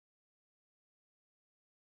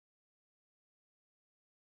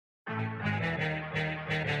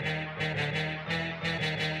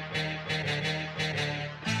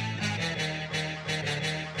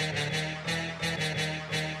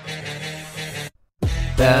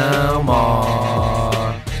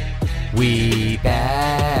Belmar, we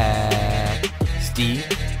back. Steve,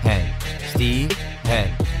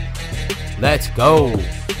 Henn, let's go.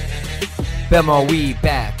 Belmar, we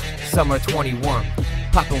back. Summer 21,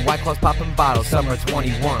 poppin' white claws, poppin' bottles. Summer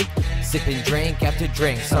 21, sippin' drink after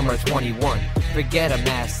drink. Summer 21, forget a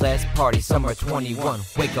mask, let's party. Summer 21,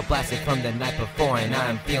 wake up blasted from the night before and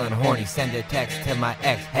I'm feeling horny. Send a text to my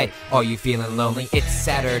ex, hey, are you feeling lonely? It's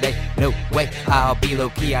Saturday, no way, I'll be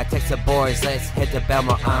low-key. I text the boys, let's head to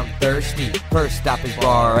Belmar, I'm thirsty. First stop is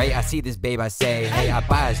bar A, I see this babe, I say, hey, I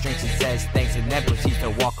buy us drinks and says thanks and never proceeds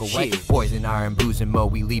to walk away. Boys in iron, booze and mo,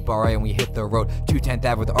 we leap bar A and we hit the road. 210th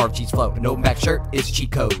Ave with the RG's flow, an open back shirt is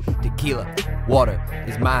cheat code. Tequila, water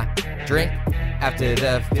is my drink. After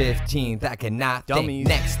the 15th, I cannot think.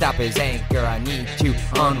 Next stop is Anchor, I need to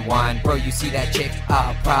unwind. Bro, you see that chick?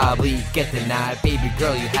 I'll probably get denied. Baby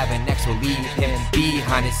girl, you have an ex, will leave him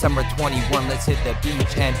behind. It's summer 21, let's hit the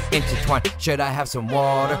beach and intertwine. Should I have some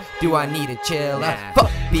water? Do I need a chill out? Fuck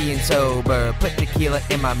being sober, put tequila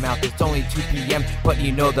in my mouth. It's only 2 p.m., but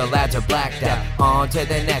you know the lads are blacked out. On to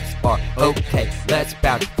the next bar, okay, let's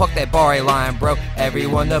bounce. Fuck that bar A line, bro,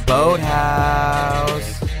 everyone the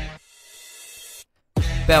boathouse.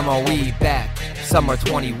 Belmar, we back. Summer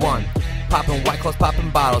 21, poppin' white claws,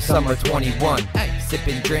 poppin' bottles. Summer 21,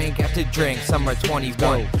 sippin' drink after drink. Summer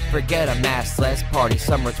 21, forget a mask, let's party.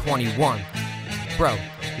 Summer 21, bro,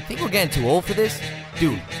 you think we're getting too old for this?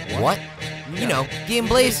 Dude, what? You know, getting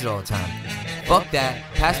blazed all the time. Fuck that,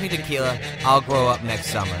 pass me tequila, I'll grow up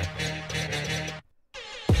next summer.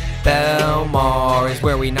 Belmar is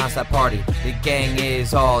where we non-stop party. The gang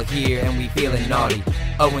is all here and we feeling naughty.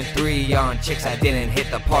 0-3 on chicks, I didn't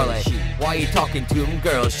hit the parlay. Why you talking to him,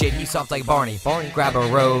 girls? Shit, he soft like Barney. Grab a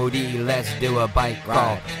roadie, let's do a bike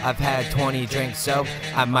crawl. I've had 20 drinks, so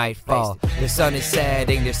I might fall. The sun is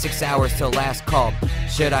setting, there's 6 hours till last call.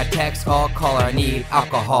 Should I text or call her? I need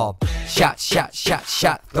alcohol. Shot,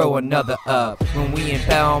 throw another up. When we in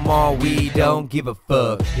Belmar, we don't give a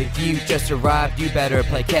fuck. If you just arrived, you better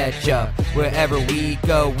play catch up. Wherever we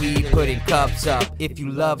go, we putting cups up. If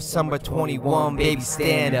you love summer 21, baby,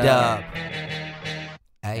 stand up.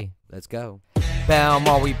 Hey, let's go.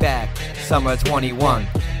 Belmar, we back. Summer 21,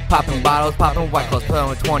 popping bottles, popping white claws.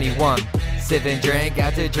 Summer 21, sipping drink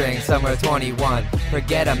after drink. Summer 21,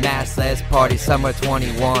 forget a mask, let's party. Summer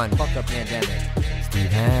 21, fuck a pandemic.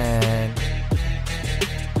 Steve Henn.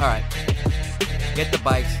 Alright, get the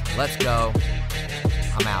bikes, let's go.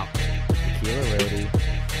 I'm out. Tequila ready.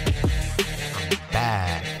 I'm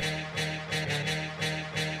back.